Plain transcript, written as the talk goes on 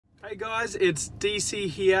Hey guys, it's DC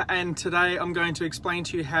here, and today I'm going to explain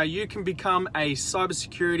to you how you can become a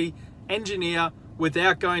cybersecurity engineer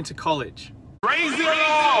without going to college. Raise it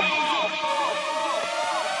up!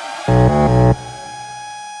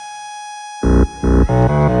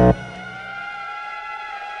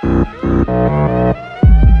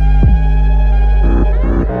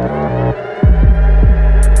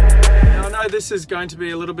 This is going to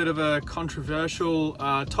be a little bit of a controversial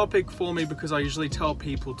topic for me because I usually tell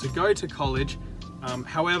people to go to college.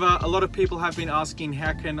 However, a lot of people have been asking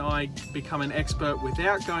how can I become an expert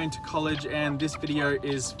without going to college, and this video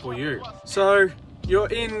is for you. So you're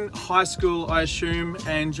in high school, I assume,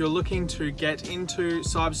 and you're looking to get into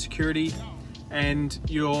cybersecurity, and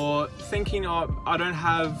you're thinking, oh, I don't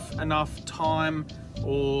have enough time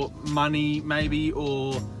or money maybe,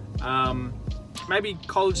 or maybe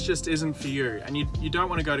college just isn't for you, and you don't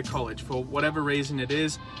want to go to college for whatever reason it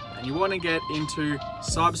is, and you want to get into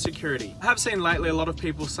cybersecurity. I have seen lately a lot of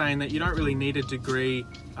people saying that you don't really need a degree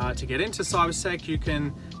to get into cybersec. You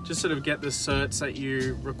can just sort of get the certs that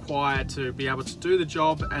you require to be able to do the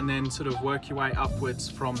job, and then sort of work your way upwards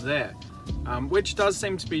from there, which does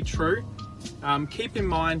seem to be true. Keep in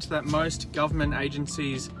mind that most government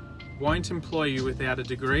agencies won't employ you without a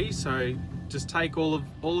degree, so just take all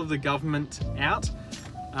of the government out,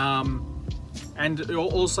 and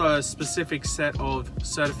also a specific set of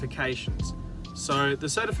certifications. So the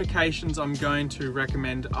certifications I'm going to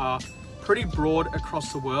recommend are pretty broad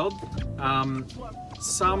across the world.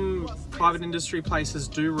 Some private industry places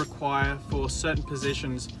do require for certain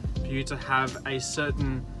positions for you to have a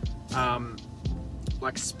certain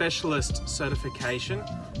like specialist certification.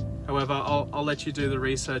 However, I'll let you do the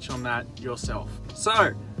research on that yourself.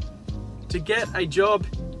 So to get a job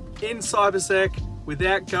in cybersec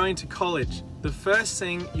without going to college, the first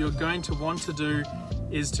thing you're going to want to do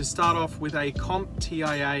is to start off with a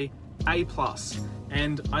CompTIA A+.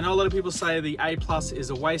 And I know a lot of people say the A+ is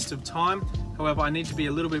a waste of time. However, I need to be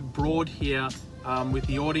a little bit broad here with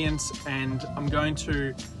the audience, and I'm going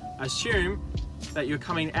to assume that you're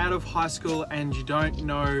coming out of high school and you don't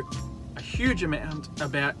know a huge amount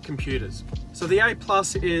about computers. So the A+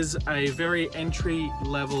 is a very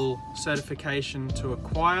entry-level certification to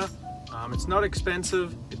acquire. It's not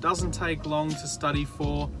expensive, it doesn't take long to study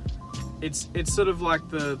for. It's sort of like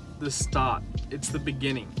the start, it's the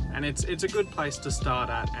beginning, and it's a good place to start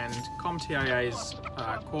at, and CompTIA's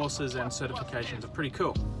courses and certifications are pretty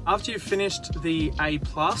cool. After you've finished the A+,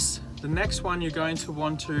 the next one you're going to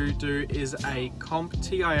want to do is a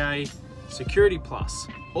CompTIA Security Plus.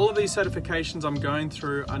 All of these certifications I'm going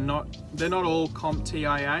through they're not all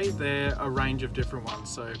CompTIA, they're a range of different ones,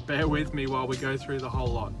 so bear with me while we go through the whole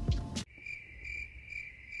lot.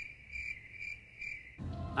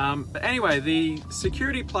 But anyway, the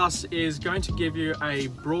Security Plus is going to give you a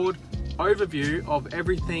broad overview of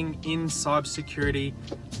everything in cybersecurity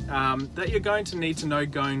that you're going to need to know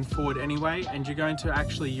going forward anyway, and you're going to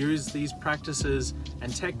actually use these practices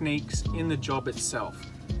and techniques in the job itself.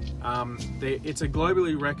 It's a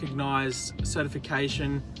globally recognized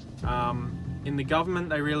certification. In the government,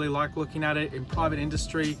 they really like looking at it. In private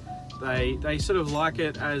industry, they sort of like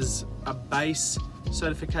it as a base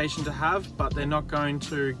certification to have, but they're not going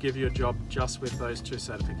to give you a job just with those two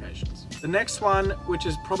certifications. The next one, which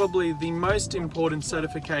is probably the most important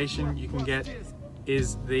certification you can get,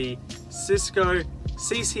 is the Cisco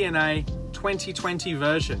CCNA 2020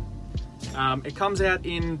 version. It comes out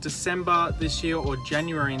in December this year, or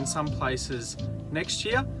January in some places next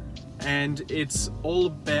year, and it's all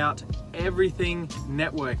about everything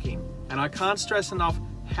networking. And I can't stress enough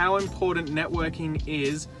how important networking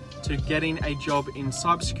is to getting a job in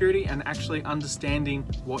cybersecurity and actually understanding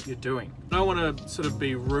what you're doing. I don't want to sort of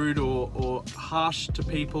be rude or harsh to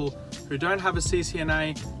people who don't have a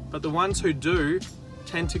CCNA, but the ones who do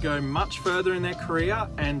tend to go much further in their career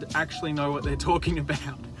and actually know what they're talking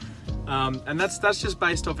about. And that's just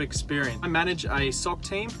based off experience. I manage a SOC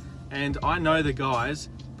team, and I know the guys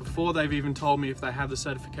before they've even told me if they have the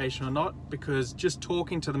certification or not, because just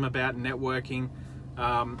talking to them about networking,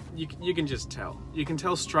 you can just tell. You can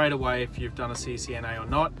tell straight away if you've done a CCNA or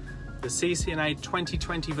not. The CCNA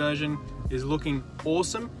 2020 version is looking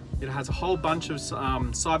awesome. It has a whole bunch of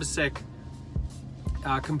cybersec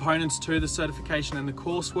components to the certification and the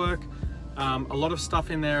coursework. A lot of stuff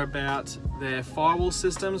in there about their firewall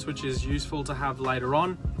systems, which is useful to have later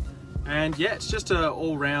on. And yeah, it's just an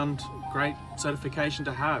all-round great certification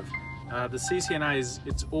to have. The CCNA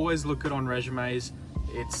it's always look good on resumes.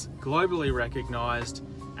 It's globally recognized,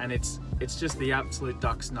 and it's just the absolute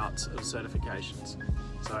duck's nuts of certifications.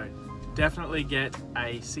 So definitely get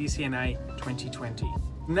a CCNA 2020.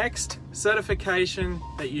 Next certification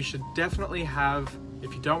that you should definitely have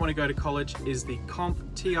if you don't want to go to college is the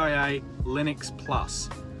CompTIA Linux Plus.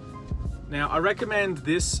 Now, I recommend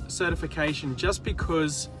this certification just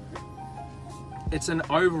because it's an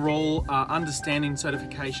overall understanding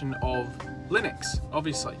certification of Linux,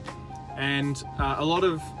 obviously. And a lot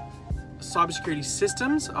of cybersecurity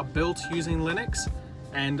systems are built using Linux,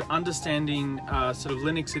 and understanding sort of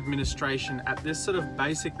Linux administration at this sort of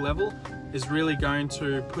basic level is really going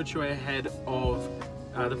to put you ahead of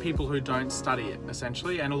the people who don't study it,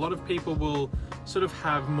 essentially. And a lot of people will sort of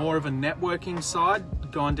have more of a networking side,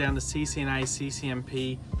 gone down the CCNA,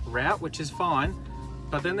 CCNP route, which is fine.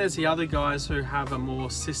 But then there's the other guys who have a more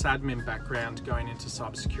sysadmin background going into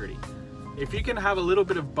cybersecurity. If you can have a little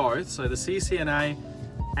bit of both, so the CCNA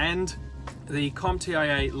and the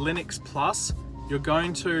CompTIA Linux Plus, you're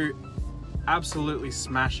going to absolutely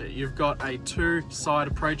smash it. You've got a two-side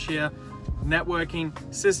approach here: networking,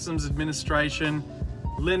 systems administration,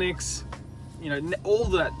 Linux, you know, all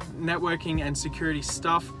that networking and security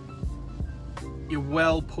stuff. You're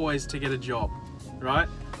well poised to get a job, right?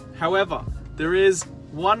 However, there is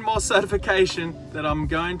one more certification that I'm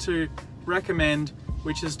going to recommend,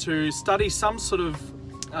 which is to study some sort of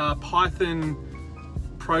Python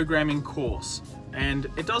programming course. And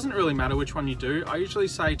it doesn't really matter which one you do. I usually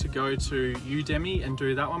say to go to Udemy and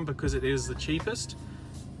do that one because it is the cheapest.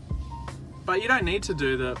 But you don't need to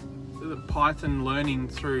do the Python learning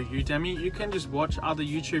through Udemy. You can just watch other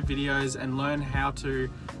YouTube videos and learn how to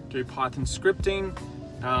do Python scripting.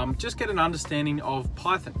 Just get an understanding of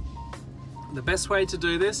Python. The best way to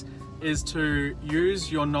do this is to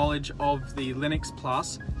use your knowledge of the Linux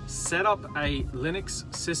Plus, set up a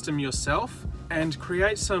Linux system yourself, and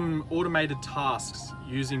create some automated tasks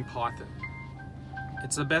using Python.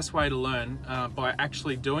 It's the best way to learn by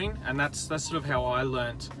actually doing, and that's sort of how I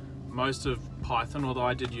learnt most of Python, although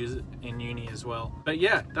I did use it in uni as well. But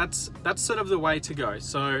yeah, that's sort of the way to go.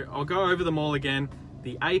 So I'll go over them all again.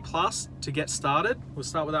 The A+ to get started, we'll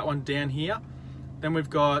start with that one down here. Then we've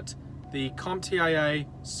got the CompTIA A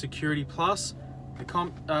Security Plus, the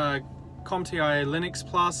CompTIA Linux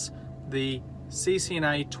Plus, the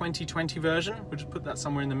CCNA 2020 version, we'll just put that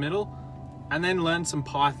somewhere in the middle, and then learn some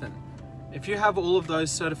Python. If you have all of those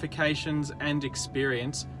certifications and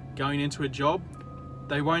experience going into a job,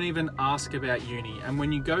 they won't even ask about uni. And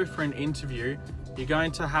when you go for an interview, you're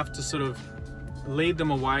going to have to sort of lead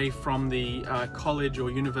them away from the college or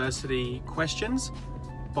university questions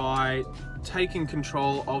by taking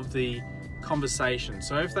control of the conversation.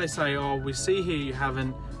 So if they say, oh, we see here you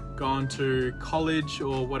haven't gone to college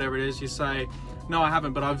or whatever it is, you say, no, I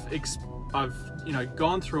haven't, but I've you know,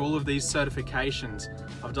 gone through all of these certifications.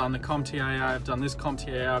 I've done the CompTIA, I've done this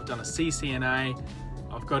CompTIA, I've done a CCNA,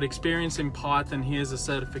 I've got experience in Python, here's a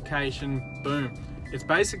certification, boom. It's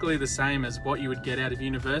basically the same as what you would get out of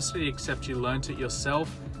university, except you learnt it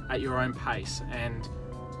yourself at your own pace. And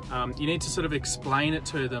you need to sort of explain it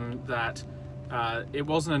to them that it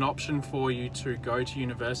wasn't an option for you to go to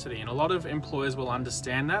university. And a lot of employers will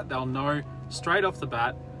understand that. They'll know straight off the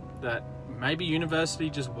bat that maybe university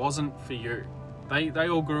just wasn't for you. They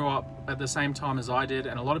all grew up at the same time as I did,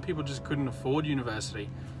 and a lot of people just couldn't afford university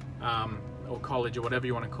or college or whatever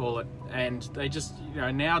you want to call it. And they just, you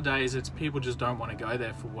know, nowadays it's people just don't want to go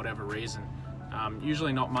there for whatever reason.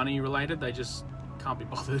 Usually not money related, they just can't be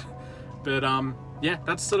bothered. But yeah,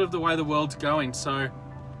 that's sort of the way the world's going. So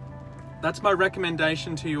that's my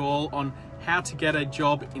recommendation to you all on how to get a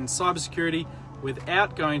job in cybersecurity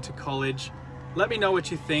without going to college. Let me know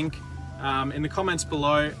what you think in the comments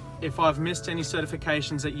below. If I've missed any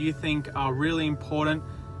certifications that you think are really important,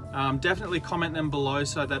 definitely comment them below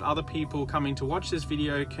so that other people coming to watch this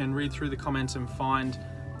video can read through the comments and find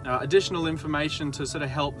additional information to sort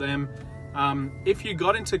of help them. If you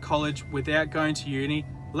got into college without going to uni,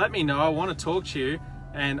 let me know. I want to talk to you,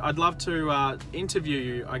 and I'd love to interview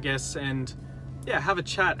you, I guess, and yeah, have a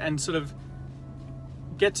chat and sort of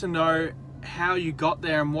get to know how you got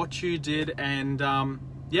there and what you did. And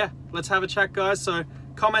yeah, let's have a chat, guys. So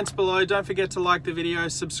comments below, don't forget to like the video,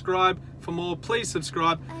 subscribe for more, please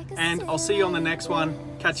subscribe, and I'll see you on the next one.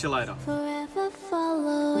 Catch you later. Forever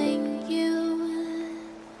following you.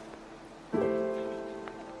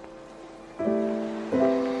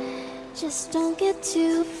 Just don't get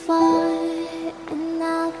too far and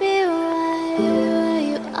I'll be right